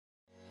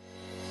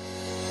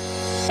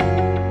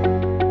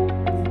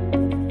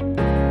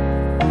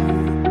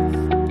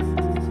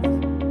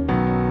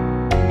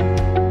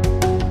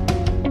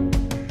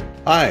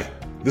Hi,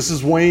 this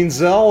is Wayne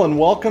Zell, and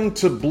welcome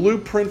to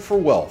Blueprint for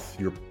Wealth,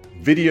 your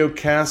video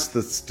cast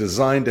that's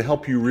designed to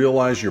help you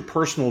realize your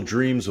personal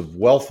dreams of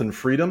wealth and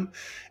freedom.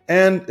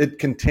 And it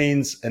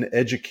contains an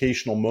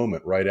educational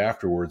moment right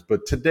afterwards.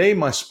 But today,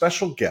 my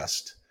special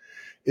guest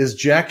is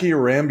Jacqui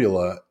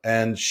Arambula,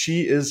 and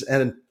she is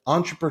an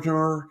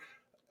entrepreneur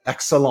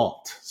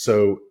excellente.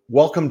 So,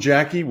 welcome,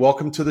 Jacqui.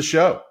 Welcome to the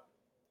show.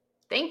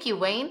 Thank you,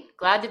 Wayne.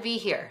 Glad to be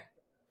here.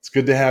 It's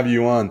good to have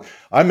you on.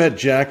 I met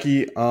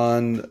Jacqui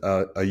on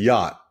a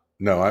yacht.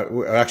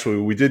 No, actually,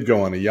 we did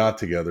go on a yacht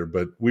together,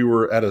 but we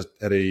were at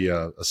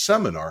a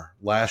seminar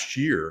last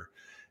year,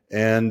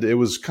 and it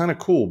was kind of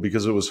cool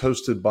because it was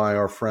hosted by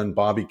our friend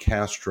Bobby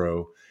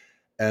Castro.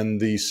 And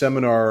the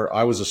seminar,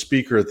 I was a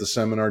speaker at the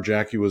seminar.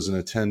 Jacqui was an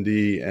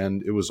attendee,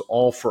 and it was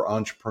all for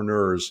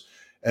entrepreneurs.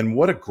 And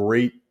what a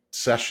great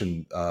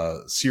session,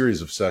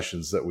 series of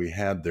sessions that we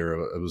had there.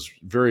 It was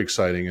very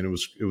exciting, and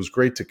it was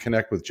great to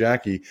connect with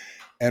Jacqui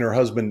and her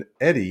husband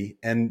Eddie.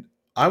 And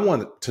I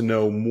want to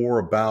know more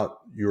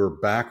about your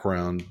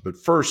background, but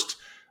first,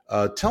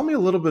 tell me a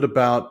little bit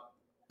about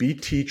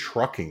BT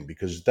Trucking,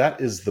 because that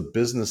is the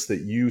business that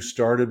you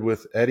started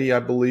with Eddie,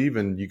 I believe,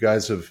 and you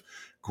guys have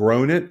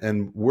grown it.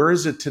 And where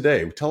is it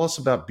today? Tell us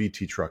about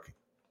BT Trucking.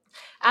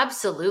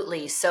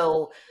 Absolutely.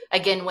 So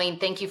again, Wayne,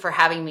 thank you for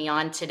having me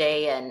on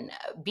today. And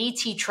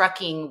BT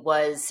Trucking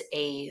was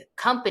a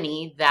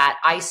company that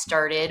I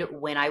started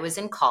when I was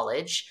in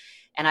college,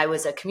 and I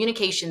was a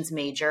communications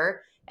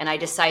major. And I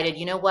decided,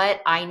 you know what?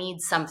 I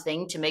need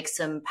something to make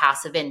some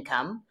passive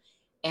income.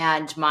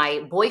 And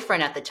my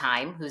boyfriend at the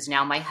time, who's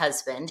now my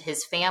husband,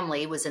 his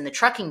family was in the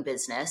trucking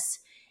business.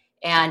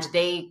 And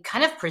they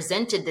kind of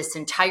presented this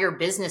entire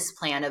business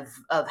plan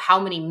of how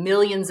many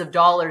millions of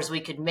dollars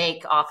we could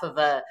make off of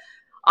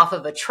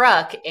a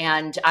truck.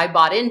 And I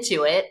bought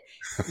into it,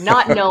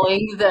 not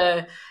knowing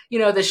the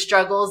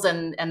struggles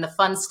and the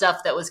fun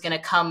stuff that was going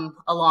to come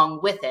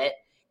along with it.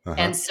 Uh-huh.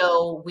 And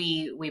so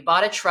we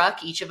bought a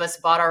truck. Each of us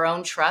bought our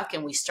own truck,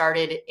 and we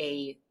started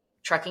a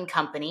trucking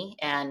company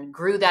and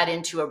grew that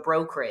into a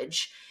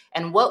brokerage.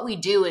 And what we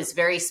do is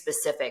very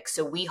specific.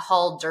 So we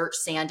haul dirt,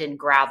 sand, and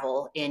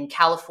gravel in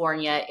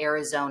California,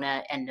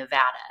 Arizona, and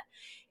Nevada.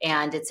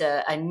 And it's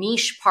a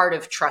niche part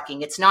of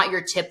trucking. It's not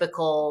your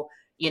typical,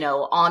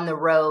 on the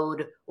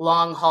road,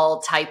 long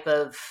haul type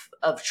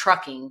of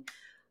trucking.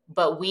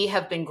 But we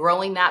have been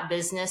growing that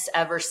business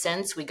ever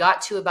since. We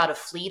got to about a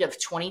fleet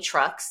of 20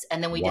 trucks.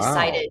 And then we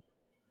decided,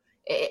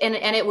 and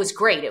it was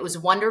great. It was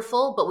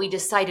wonderful. But we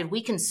decided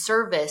we can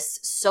service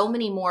so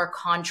many more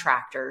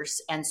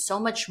contractors and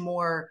so much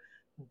more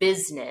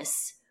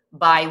business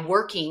by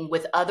working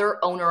with other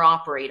owner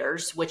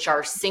operators, which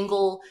are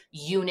single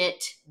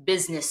unit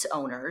business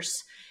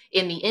owners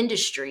in the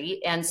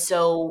industry. And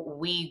so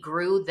we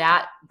grew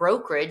that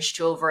brokerage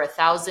to over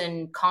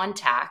 1,000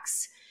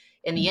 contacts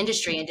in the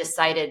industry and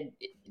decided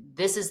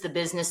this is the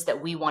business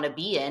that we want to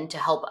be in to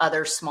help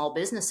other small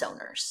business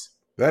owners.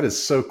 That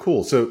is so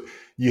cool. So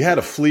you had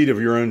a fleet of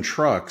your own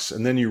trucks,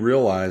 and then you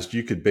realized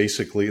you could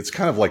basically, it's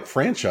kind of like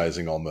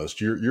franchising almost.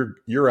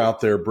 You're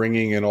out there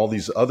bringing in all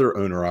these other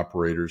owner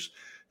operators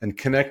and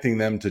connecting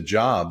them to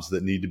jobs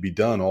that need to be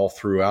done all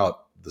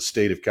throughout the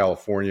state of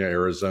California,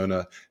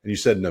 Arizona, and you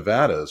said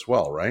Nevada as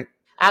well, right?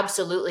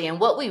 Absolutely. And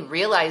what we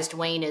realized,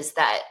 Wayne, is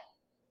that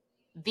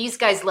these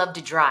guys love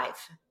to drive.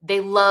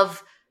 They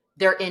love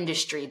their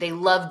industry. They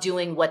love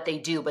doing what they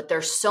do, but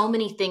there's so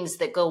many things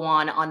that go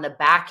on the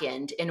back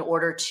end in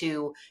order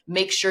to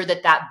make sure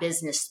that that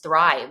business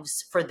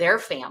thrives for their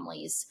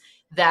families,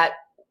 that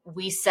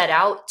we set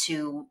out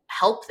to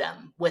help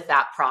them with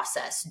that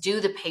process, do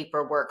the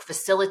paperwork,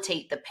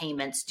 facilitate the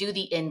payments, do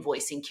the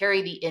invoicing,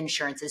 carry the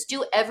insurances,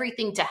 do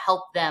everything to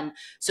help them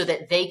so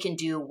that they can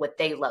do what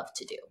they love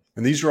to do.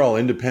 And these are all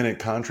independent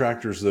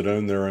contractors that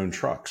own their own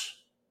trucks.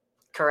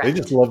 Correct. They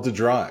just love to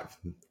drive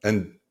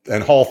and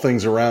haul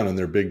things around in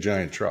their big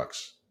giant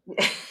trucks.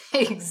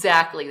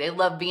 Exactly. They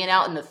love being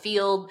out in the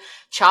field,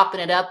 chopping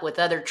it up with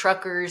other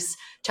truckers,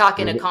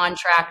 talking to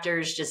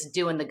contractors, just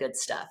doing the good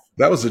stuff.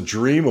 That was a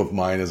dream of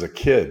mine as a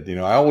kid.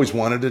 I always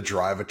wanted to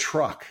drive a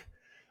truck.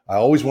 I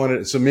always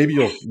wanted, so maybe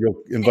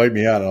you'll invite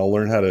me out and I'll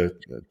learn how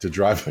to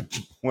drive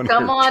one.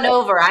 Come on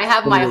over. I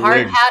have my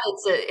hard hat.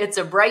 It's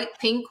a bright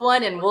pink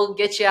one, and we'll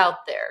get you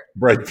out there.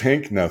 Bright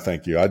pink? No,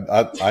 thank you.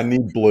 I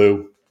need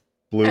blue.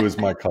 Blue is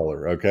my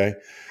color. Okay.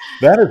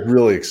 That is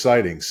really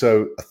exciting.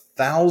 So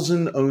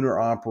 1,000 owner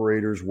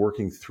operators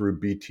working through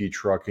BT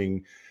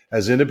Trucking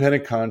as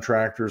independent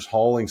contractors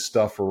hauling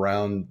stuff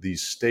around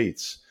these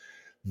states.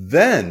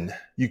 Then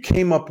you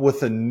came up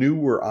with a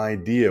newer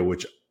idea,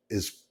 which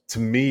is, to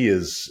me,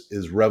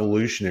 is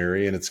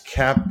revolutionary, and it's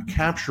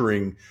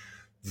capturing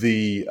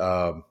the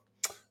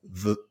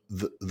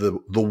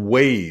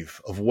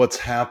wave of what's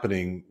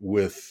happening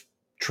with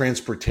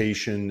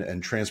transportation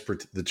and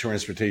the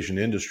transportation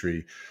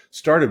industry.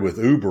 Started with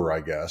Uber,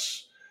 I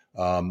guess.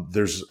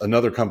 There's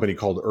another company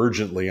called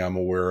Urgently I'm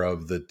aware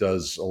of that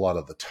does a lot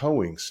of the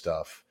towing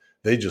stuff.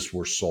 They just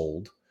were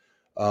sold.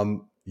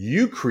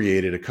 You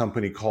created a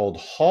company called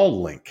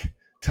Haulink.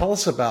 Tell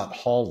us about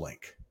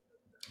Haulink.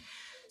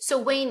 So,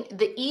 Wayne,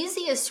 the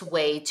easiest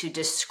way to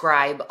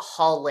describe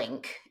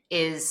Haulink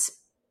is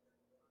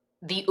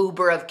the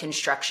Uber of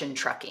construction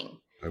trucking.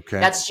 Okay.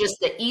 That's just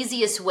the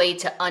easiest way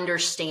to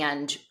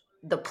understand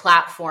the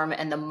platform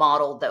and the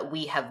model that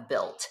we have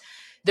built.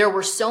 There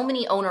were so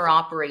many owner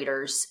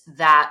operators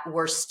that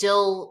were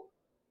still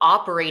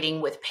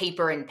operating with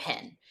paper and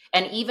pen.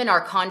 And even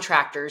our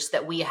contractors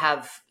that we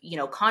have,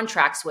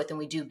 contracts with and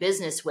we do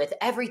business with,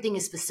 everything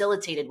is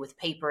facilitated with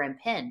paper and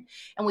pen.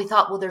 And we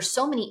thought, well, there's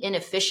so many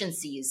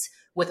inefficiencies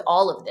with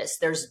all of this.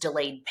 There's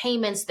delayed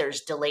payments, there's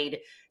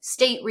delayed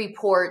state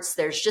reports,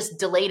 there's just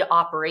delayed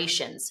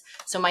operations.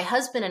 So my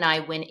husband and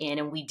I went in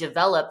and we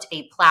developed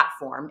a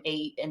platform,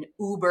 an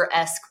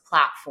Uber-esque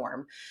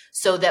platform,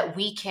 so that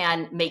we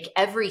can make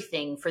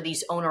everything for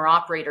these owner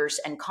operators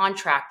and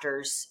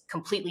contractors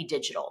completely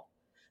digital.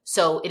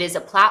 So it is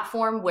a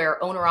platform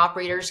where owner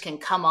operators can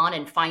come on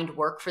and find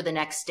work for the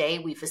next day.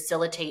 We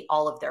facilitate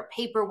all of their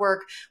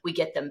paperwork. We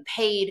get them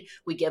paid.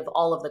 We give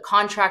all of the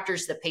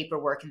contractors the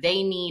paperwork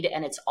they need,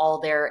 and it's all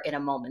there in a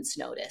moment's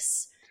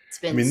notice. It's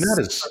I been mean,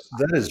 super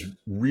that is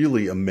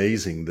really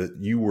amazing that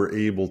you were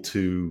able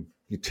to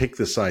take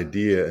this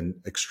idea and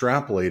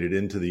extrapolate it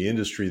into the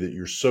industry that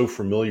you're so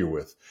familiar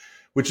with,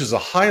 which is a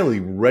highly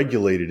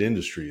regulated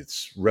industry.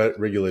 It's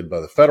regulated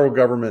by the federal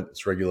government.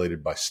 It's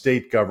regulated by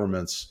state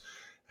governments.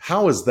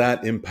 How has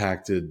that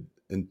impacted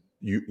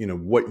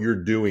what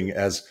you're doing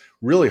as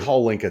really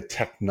Haulink, a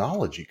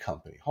technology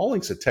company?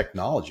 Haulink's a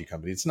technology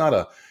company. It's not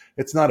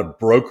a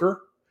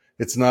broker.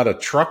 It's not a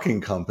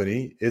trucking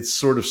company. It's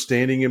sort of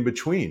standing in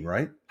between,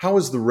 right? How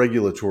has the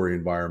regulatory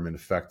environment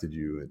affected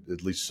you,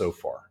 at least so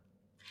far?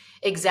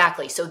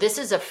 Exactly. So this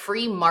is a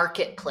free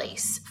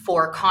marketplace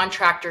for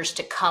contractors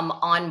to come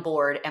on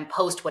board and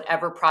post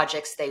whatever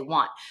projects they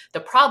want.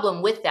 The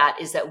problem with that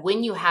is that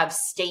when you have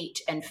state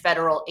and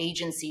federal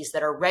agencies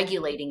that are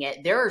regulating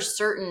it,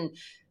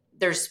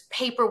 there's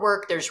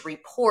paperwork, there's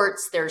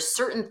reports, there's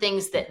certain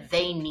things that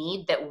they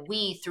need that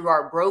we, through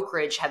our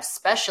brokerage, have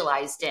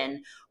specialized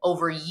in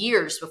over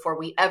years before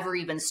we ever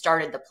even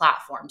started the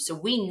platform. So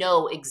we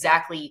know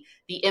exactly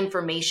the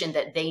information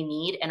that they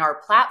need, and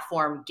our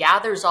platform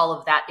gathers all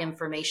of that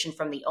information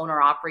from the owner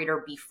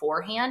operator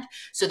beforehand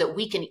so that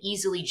we can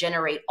easily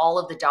generate all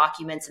of the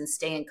documents and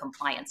stay in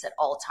compliance at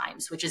all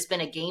times, which has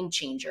been a game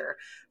changer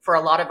for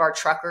a lot of our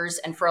truckers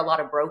and for a lot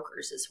of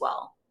brokers as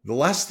well. The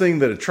last thing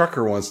that a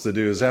trucker wants to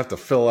do is have to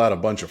fill out a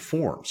bunch of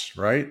forms,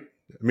 right?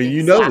 I mean,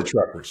 you know the Exactly.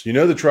 truckers, you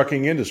know the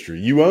trucking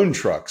industry, you own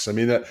trucks. I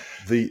mean, that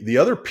the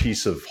other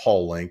piece of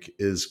Haulink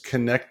is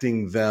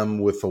connecting them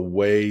with a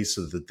way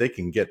so that they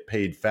can get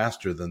paid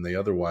faster than they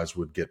otherwise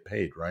would get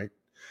paid, right?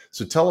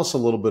 So tell us a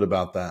little bit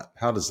about that.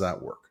 How does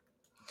that work?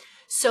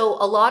 So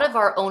a lot of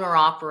our owner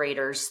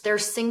operators, they're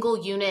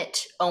single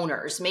unit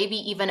owners, maybe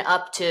even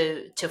up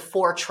to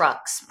 4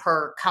 trucks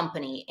per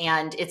company.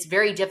 And it's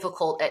very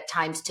difficult at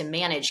times to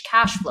manage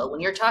cash flow. When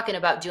you're talking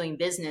about doing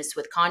business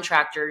with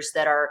contractors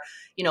that are,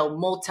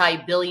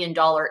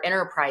 multi-billion-dollar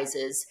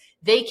enterprises,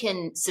 they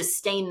can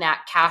sustain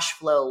that cash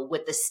flow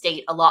with the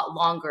state a lot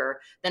longer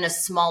than a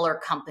smaller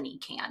company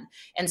can.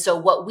 And so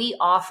what we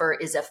offer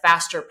is a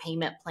faster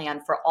payment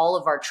plan for all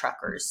of our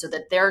truckers so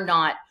that they're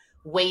not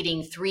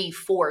waiting 3,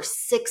 4,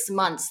 6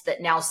 months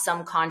that now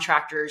some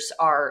contractors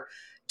are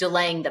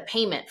delaying the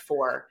payment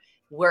for.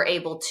 We're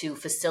able to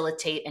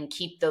facilitate and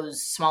keep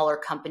those smaller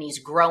companies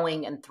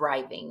growing and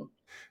thriving.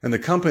 And the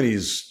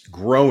company's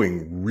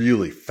growing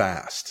really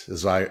fast,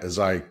 as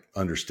I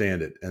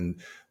understand it. And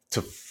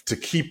to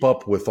keep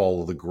up with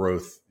all of the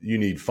growth, you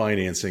need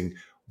financing.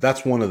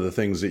 That's one of the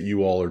things that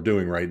you all are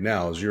doing right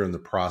now is you're in the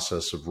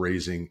process of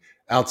raising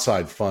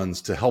outside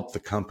funds to help the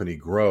company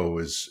grow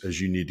as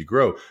you need to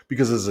grow.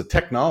 Because as a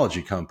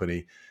technology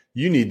company,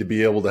 you need to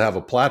be able to have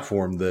a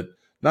platform that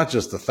not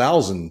just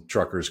 1,000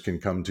 truckers can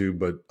come to,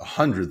 but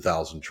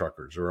 100,000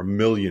 truckers or 1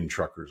 million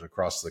truckers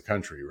across the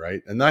country,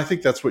 right? And I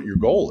think that's what your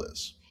goal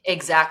is.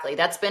 Exactly.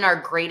 That's been our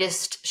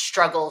greatest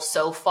struggle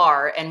so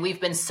far. And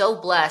we've been so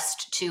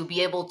blessed to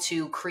be able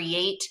to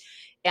create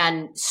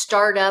and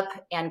start up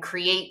and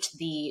create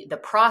the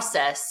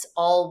process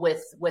all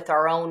with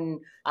our own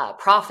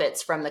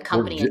profits from the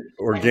company and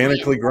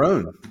Organically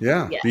grown.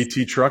 Yeah. yes,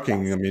 BT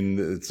Trucking. I yes.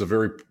 mean, it's a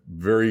very,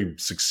 very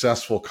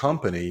successful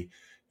company.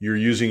 You're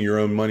using your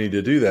own money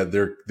to do that.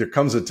 There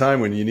comes a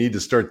time when you need to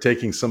start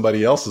taking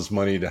somebody else's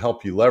money to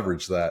help you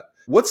leverage that.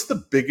 What's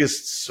the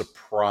biggest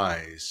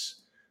surprise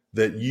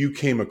that you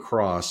came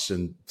across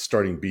in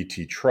starting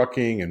BT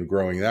Trucking and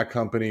growing that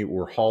company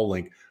or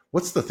Haulink?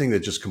 What's the thing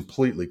that just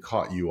completely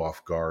caught you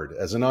off guard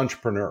as an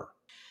entrepreneur?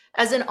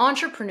 As an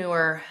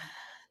entrepreneur,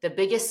 the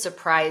biggest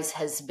surprise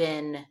has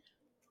been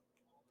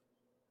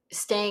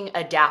staying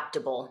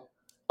adaptable,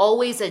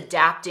 always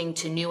adapting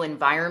to new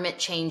environment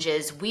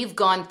changes. We've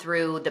gone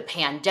through the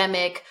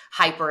pandemic,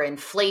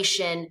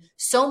 hyperinflation,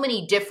 so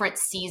many different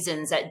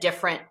seasons at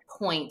different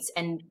points,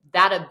 and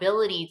that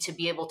ability to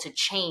be able to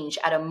change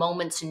at a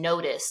moment's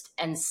notice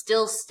and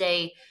still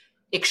stay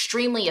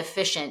extremely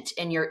efficient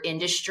in your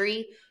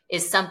industry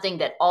is something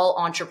that all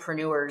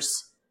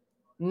entrepreneurs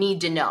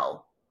need to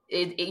know.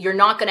 you're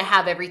not going to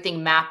have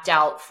everything mapped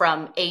out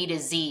from A to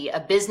Z. A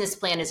business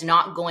plan is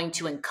not going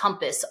to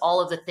encompass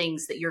all of the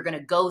things that you're going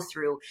to go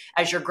through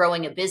as you're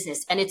growing a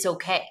business. And it's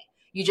okay.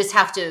 You just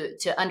have to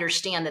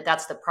understand that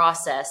that's the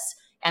process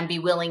and be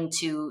willing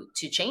to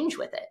change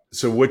with it.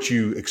 So what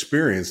you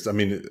experienced, I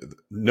mean,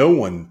 no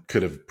one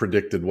could have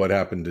predicted what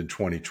happened in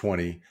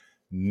 2020.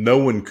 No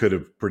one could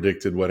have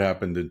predicted what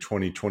happened in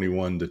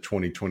 2021 to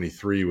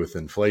 2023 with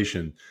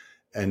inflation.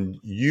 And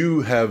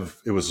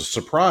it was a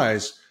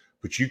surprise,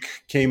 but you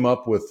came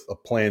up with a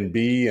plan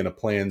B and a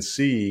plan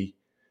C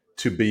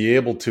to be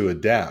able to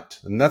adapt.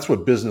 And that's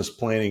what business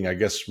planning, I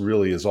guess,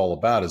 really is all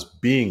about, is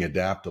being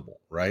adaptable,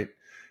 right?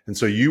 And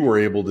so you were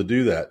able to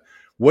do that.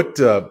 What,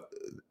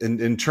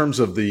 in terms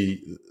of the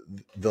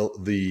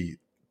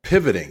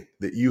pivoting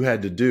that you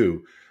had to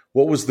do,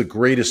 what was the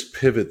greatest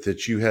pivot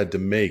that you had to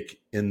make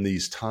in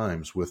these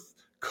times with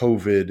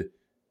COVID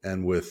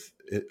and with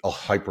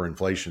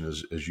hyperinflation,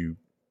 as you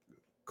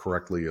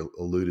correctly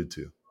alluded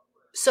to?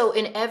 So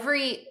in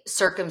every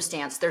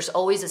circumstance, there's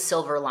always a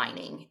silver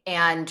lining.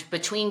 And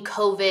between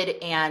COVID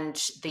and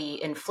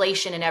the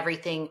inflation and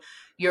everything,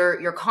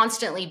 you're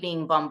constantly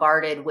being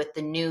bombarded with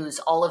the news,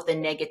 all of the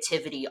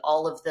negativity,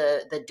 all of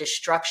the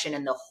destruction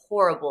and the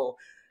horrible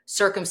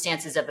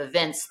circumstances of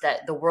events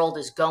that the world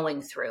is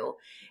going through.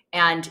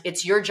 And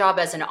it's your job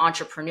as an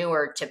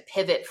entrepreneur to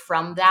pivot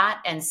from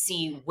that and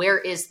see where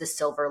is the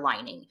silver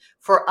lining.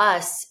 For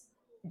us,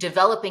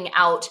 developing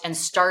out and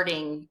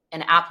starting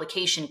an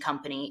application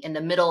company in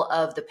the middle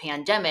of the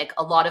pandemic,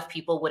 a lot of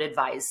people would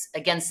advise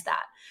against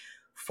that.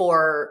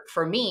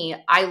 For me,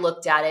 I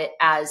looked at it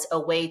as a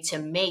way to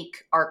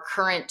make our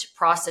current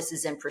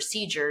processes and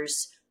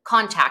procedures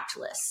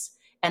contactless.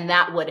 And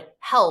that would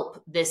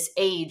help this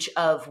age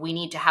of, we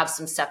need to have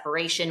some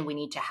separation. We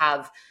need to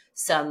have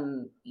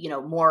some,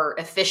 more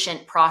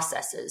efficient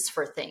processes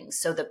for things.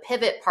 So the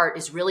pivot part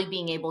is really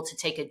being able to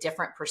take a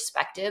different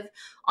perspective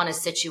on a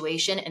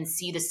situation and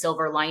see the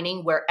silver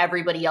lining where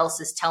everybody else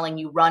is telling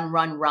you, run,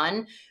 run,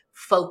 run,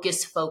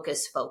 focus,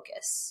 focus,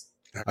 focus.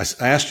 I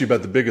asked you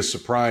about the biggest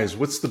surprise.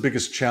 What's the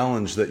biggest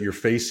challenge that you're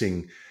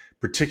facing,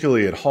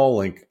 particularly at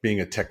Haulink,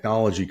 being a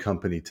technology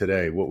company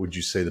today? What would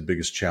you say the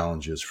biggest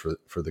challenge is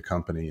for the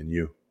company and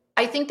you?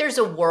 I think there's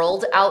a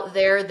world out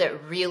there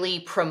that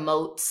really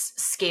promotes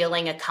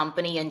scaling a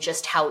company and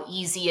just how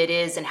easy it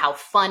is and how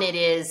fun it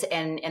is.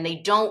 And they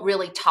don't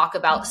really talk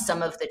about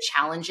some of the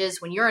challenges.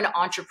 When you're an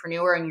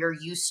entrepreneur and you're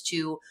used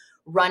to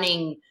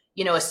running,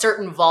 a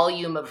certain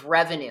volume of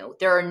revenue,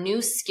 there are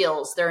new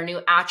skills, there are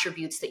new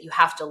attributes that you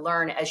have to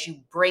learn as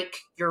you break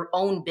your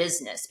own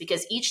business.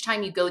 Because each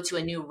time you go to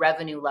a new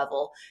revenue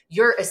level,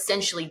 you're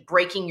essentially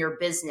breaking your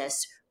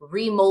business,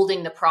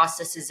 remolding the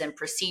processes and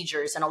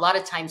procedures, and a lot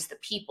of times the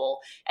people,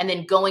 and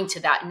then going to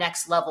that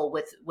next level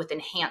with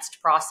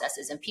enhanced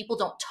processes. And people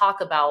don't talk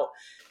about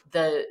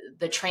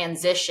the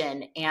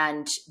transition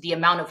and the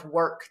amount of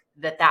work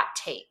that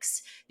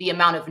takes, the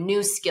amount of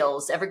new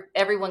skills.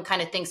 Everyone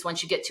kind of thinks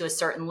once you get to a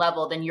certain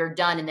level, then you're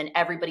done, and then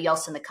everybody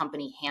else in the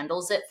company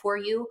handles it for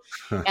you.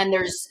 And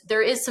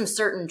there is some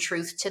certain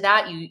truth to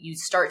that. You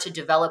start to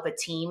develop a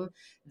team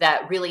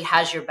that really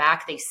has your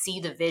back. They see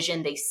the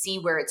vision, they see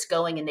where it's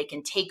going, and they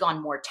can take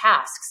on more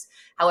tasks.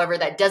 However,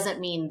 that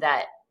doesn't mean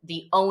that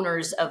the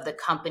owners of the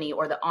company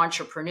or the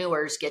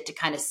entrepreneurs get to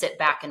kind of sit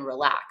back and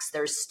relax.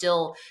 There's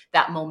still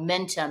that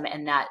momentum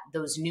and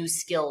those new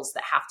skills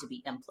that have to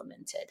be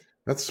implemented.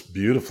 That's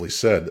beautifully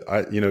said.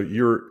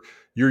 You're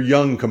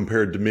young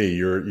compared to me.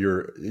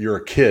 You're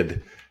a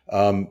kid.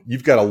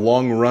 You've got a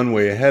long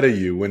runway ahead of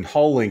you. When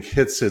Haulink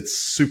hits its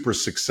super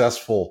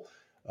successful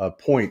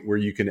point where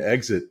you can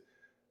exit,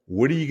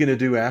 what are you going to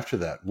do after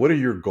that? What are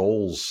your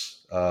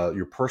goals,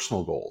 your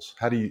personal goals?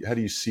 How do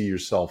you see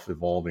yourself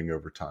evolving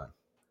over time?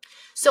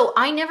 So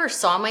I never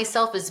saw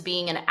myself as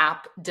being an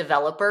app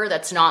developer.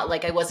 That's not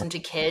like, I wasn't a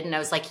kid and I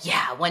was like,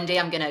 yeah, one day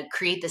I'm going to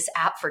create this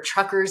app for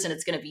truckers and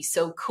it's going to be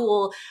so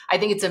cool. I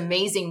think it's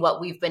amazing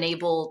what we've been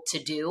able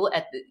to do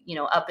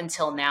up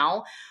until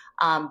now.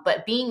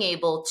 But being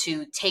able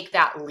to take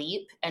that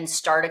leap and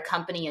start a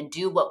company and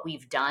do what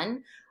we've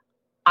done,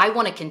 I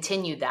want to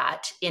continue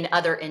that in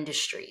other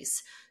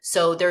industries.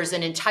 So there's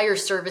an entire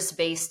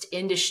service-based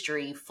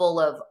industry full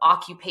of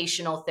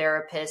occupational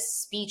therapists,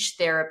 speech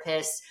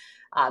therapists,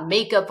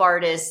 makeup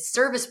artists,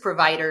 service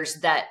providers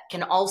that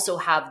can also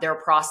have their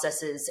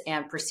processes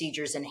and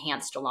procedures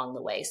enhanced along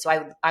the way.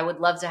 So I would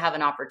love to have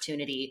an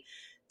opportunity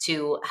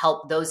to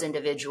help those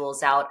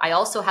individuals out. I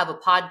also have a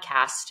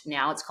podcast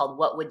now. It's called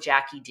What Would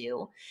Jacqui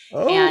Do?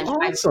 Oh, and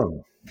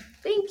awesome.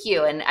 Thank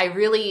you. And I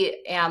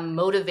really am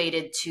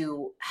motivated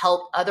to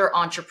help other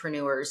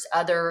entrepreneurs,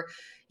 other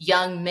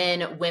young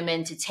men,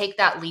 women, to take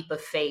that leap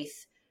of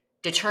faith,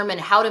 determine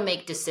how to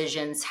make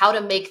decisions, how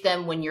to make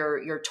them when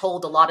you're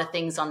told a lot of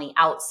things on the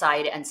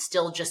outside and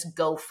still just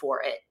go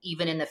for it,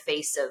 even in the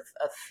face of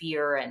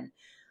fear and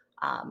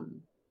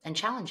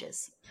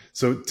challenges.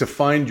 So to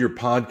find your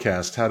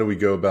podcast, how do we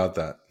go about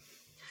that?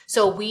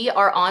 So we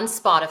are on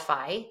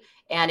Spotify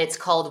and it's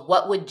called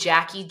What Would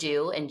Jacqui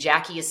Do? And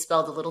Jacqui is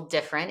spelled a little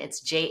different. It's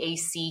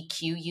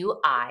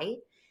Jacqui.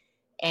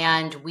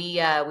 And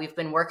we've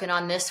been working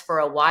on this for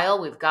a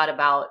while. We've got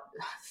about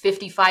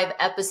 55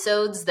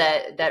 episodes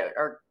that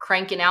are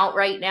cranking out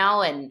right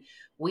now, and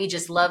we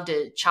just love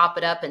to chop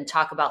it up and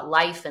talk about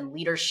life and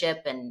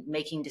leadership and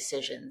making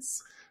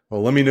decisions.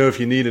 Well, let me know if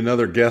you need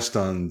another guest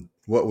on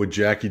What Would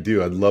Jacqui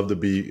Do? I'd love to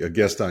be a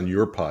guest on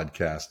your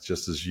podcast,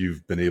 just as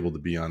you've been able to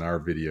be on our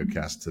video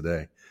cast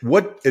today.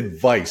 What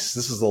advice,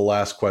 this is the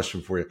last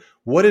question for you,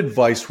 what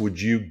advice would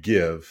you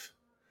give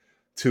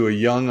to a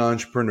young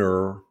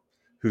entrepreneur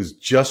who's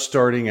just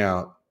starting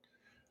out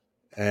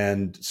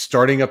and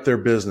starting up their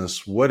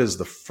business? What is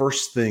the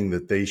first thing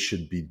that they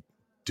should be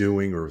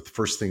doing, or the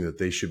first thing that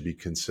they should be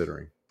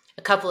considering?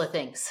 A couple of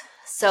things.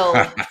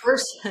 So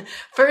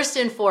first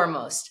and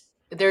foremost,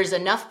 there's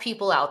enough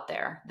people out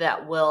there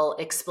that will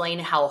explain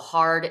how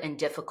hard and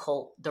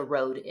difficult the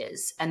road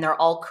is, and they're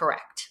all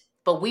correct.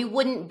 But we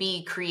wouldn't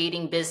be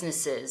creating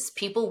businesses.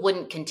 People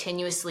wouldn't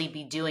continuously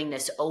be doing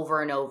this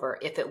over and over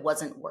if it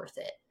wasn't worth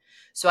it.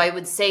 So I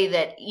would say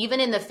that even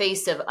in the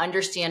face of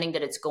understanding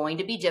that it's going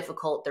to be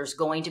difficult, there's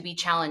going to be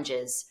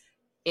challenges,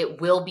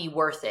 it will be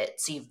worth it.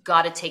 So you've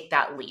got to take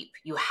that leap.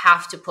 You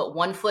have to put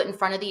one foot in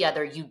front of the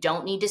other. You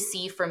don't need to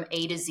see from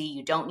A to Z.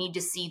 You don't need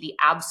to see the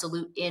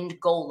absolute end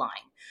goal line,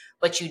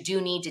 but you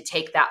do need to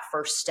take that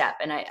first step.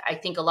 And I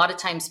think a lot of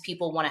times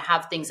people want to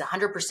have things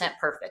 100%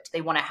 perfect. They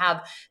want to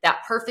have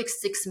that perfect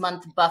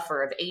 6-month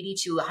buffer of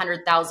 $80,000 to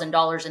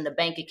 $100,000 in the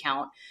bank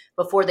account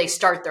before they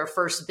start their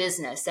first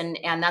business. And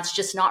that's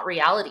just not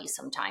reality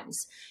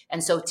sometimes.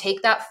 And so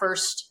take that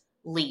first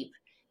leap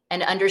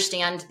and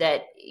understand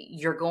that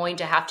you're going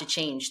to have to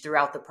change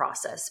throughout the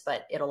process,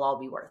 but it'll all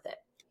be worth it.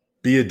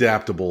 Be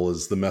adaptable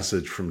is the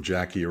message from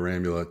Jacqui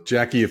Arambula.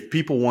 Jacqui, if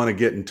people want to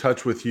get in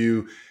touch with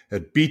you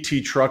at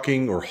BT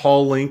Trucking or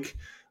Haulink,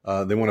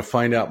 they want to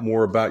find out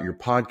more about your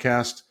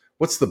podcast,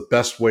 what's the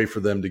best way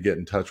for them to get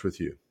in touch with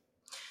you?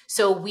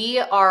 So we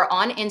are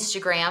on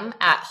Instagram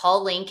at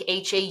Haulink,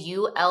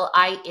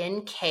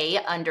 HAULINK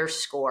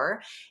 _.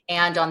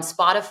 And on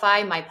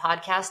Spotify, my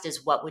podcast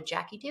is What Would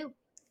Jacqui Do?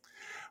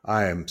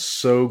 I am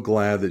so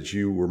glad that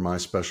you were my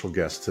special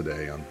guest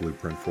today on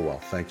Blueprint for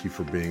Wealth. Thank you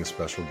for being a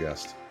special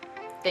guest.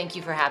 Thank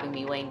you for having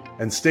me, Wayne.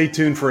 And stay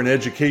tuned for an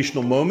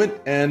educational moment,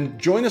 and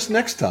join us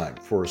next time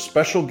for a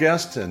special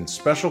guest and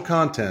special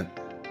content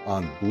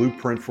on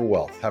Blueprint for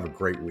Wealth. Have a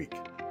great week.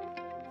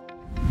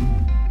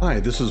 Hi,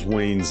 this is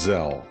Wayne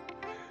Zell,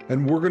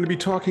 and we're going to be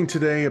talking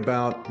today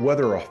about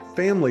whether a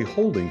family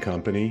holding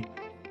company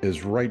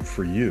is right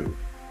for you.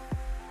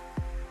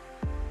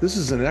 This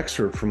is an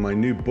excerpt from my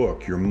new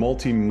book, Your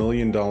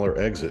Multi-Million-Dollar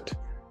Exit,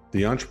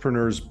 The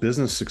Entrepreneur's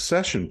Business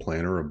Succession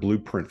Planner, a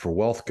Blueprint for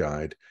Wealth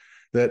guide,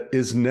 that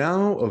is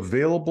now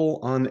available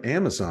on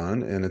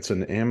Amazon, and it's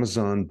an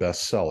Amazon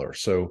bestseller.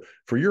 So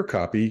for your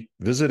copy,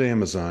 visit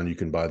Amazon. You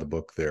can buy the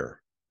book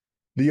there.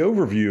 The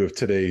overview of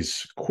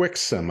today's quick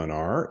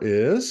seminar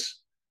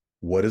is: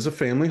 what is a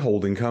family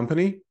holding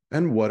company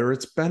and what are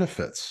its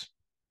benefits?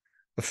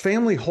 A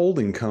family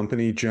holding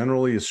company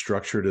generally is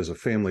structured as a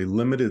family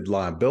limited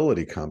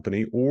liability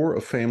company or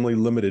a family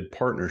limited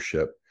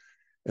partnership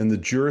in the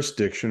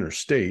jurisdiction or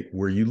state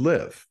where you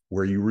live,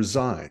 where you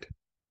reside.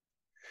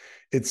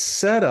 It's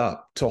set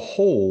up to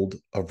hold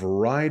a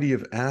variety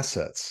of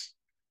assets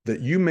that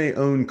you may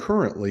own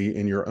currently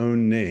in your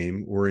own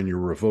name or in your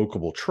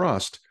revocable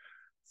trust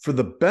for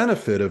the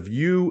benefit of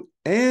you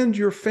and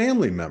your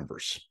family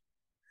members.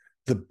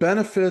 The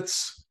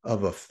benefits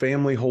of a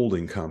family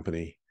holding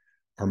company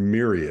are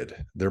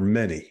myriad. They're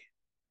many.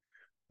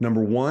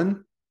 Number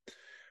one,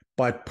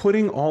 by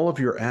putting all of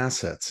your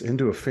assets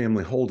into a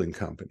family holding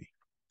company,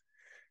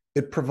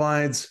 it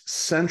provides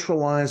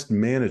centralized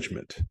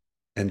management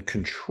and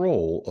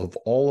control of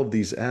all of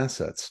these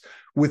assets,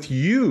 with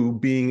you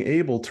being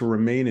able to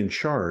remain in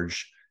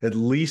charge, at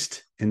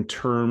least in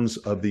terms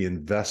of the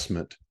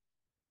investment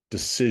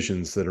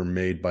decisions that are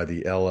made by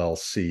the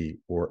LLC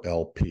or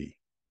LP.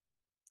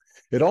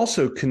 It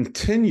also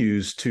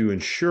continues to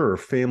ensure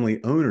family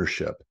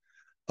ownership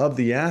of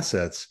the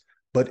assets,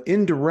 but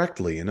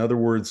indirectly. In other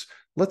words,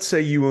 let's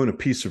say you own a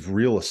piece of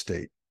real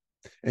estate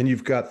and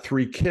you've got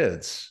 3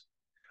 kids.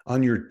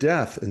 On your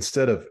death,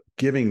 instead of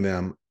giving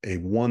them a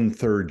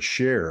 1/3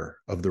 share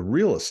of the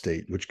real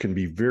estate, which can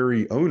be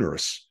very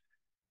onerous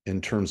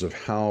in terms of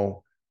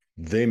how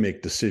they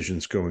make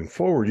decisions going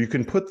forward, you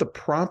can put the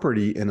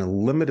property in a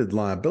limited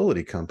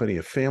liability company,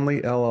 a family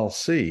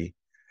LLC,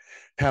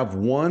 have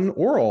one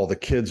or all the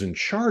kids in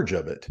charge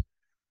of it,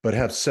 but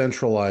have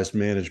centralized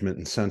management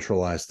and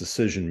centralized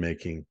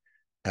decision-making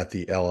at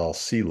the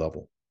LLC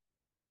level.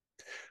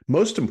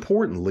 Most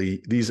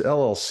importantly, these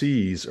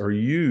LLCs are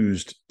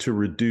used to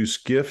reduce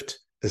gift,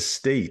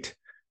 estate,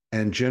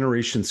 and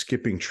generation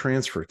skipping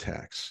transfer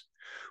tax.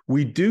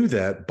 We do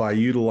that by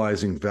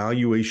utilizing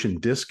valuation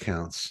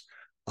discounts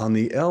on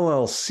the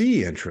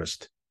LLC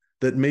interest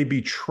that may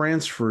be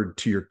transferred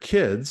to your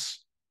kids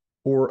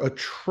or a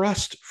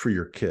trust for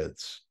your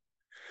kids.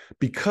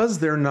 Because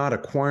they're not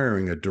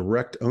acquiring a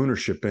direct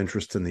ownership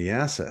interest in the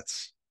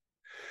assets,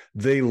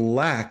 They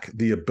lack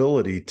the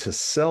ability to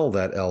sell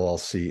that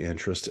LLC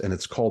interest, and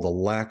it's called a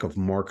lack of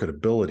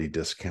marketability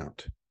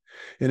discount.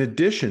 In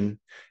addition,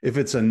 if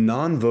it's a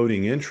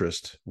non-voting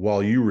interest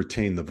while you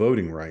retain the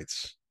voting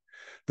rights,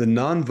 the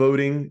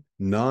non-voting,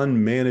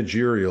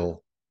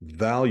 non-managerial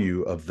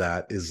value of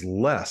that is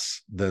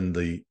less than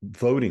the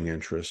voting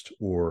interest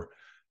or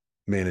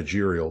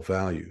managerial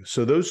value.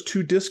 So those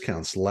two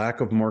discounts, lack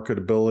of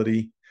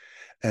marketability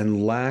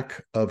and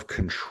lack of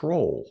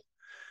control,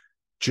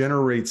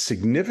 generate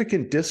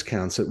significant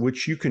discounts at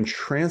which you can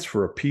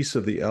transfer a piece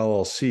of the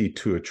LLC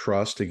to a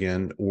trust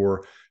again,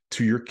 or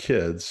to your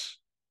kids,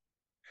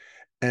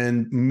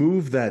 and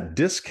move that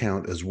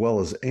discount as well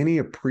as any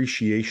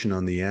appreciation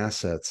on the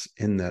assets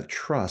in that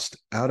trust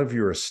out of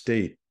your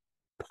estate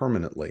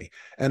permanently,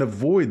 and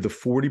avoid the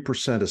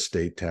 40%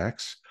 estate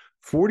tax,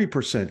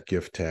 40%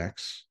 gift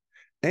tax,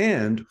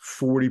 and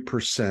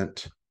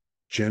 40%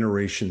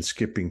 generation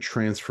skipping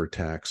transfer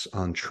tax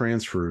on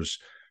transfers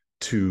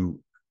to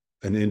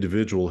an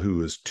individual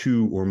who is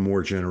 2 or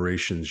more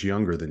generations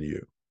younger than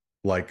you,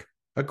 like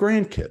a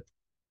grandkid.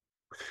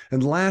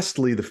 And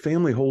lastly, the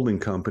family holding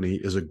company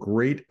is a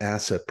great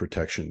asset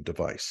protection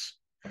device.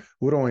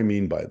 What do I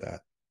mean by that?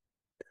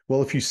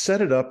 Well, if you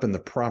set it up in the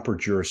proper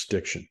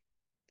jurisdiction,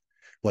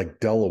 like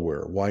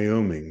Delaware,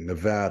 Wyoming,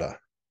 Nevada,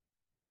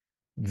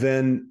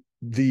 then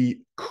the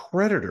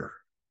creditor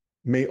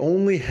may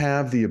only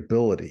have the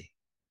ability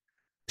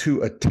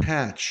to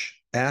attach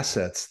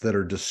assets that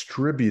are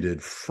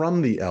distributed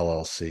from the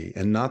LLC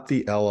and not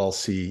the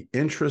LLC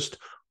interest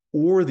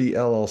or the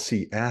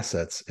LLC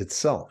assets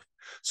itself.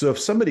 So if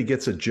somebody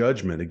gets a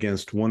judgment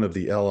against one of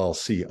the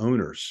LLC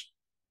owners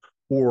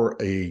or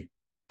a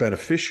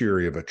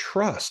beneficiary of a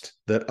trust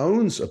that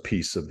owns a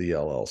piece of the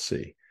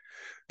LLC,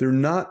 they're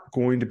not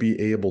going to be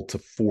able to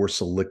force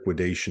a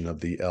liquidation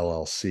of the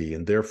LLC,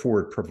 and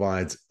therefore it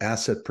provides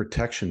asset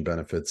protection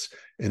benefits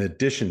in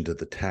addition to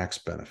the tax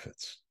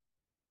benefits.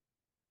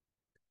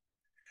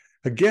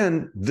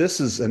 Again, this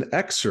is an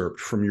excerpt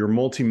from your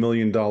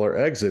multi-million-dollar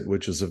exit,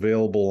 which is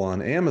available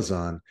on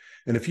Amazon.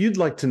 And if you'd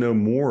like to know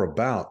more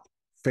about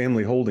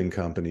family holding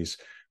companies,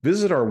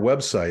 visit our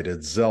website at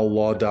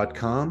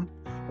zelllaw.com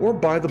or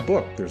buy the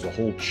book. There's a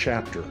whole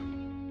chapter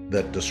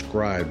that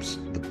describes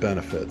the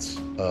benefits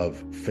of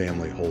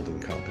family holding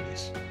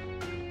companies.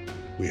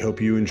 We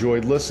hope you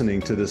enjoyed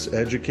listening to this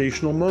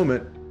educational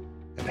moment,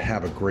 and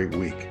have a great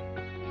week.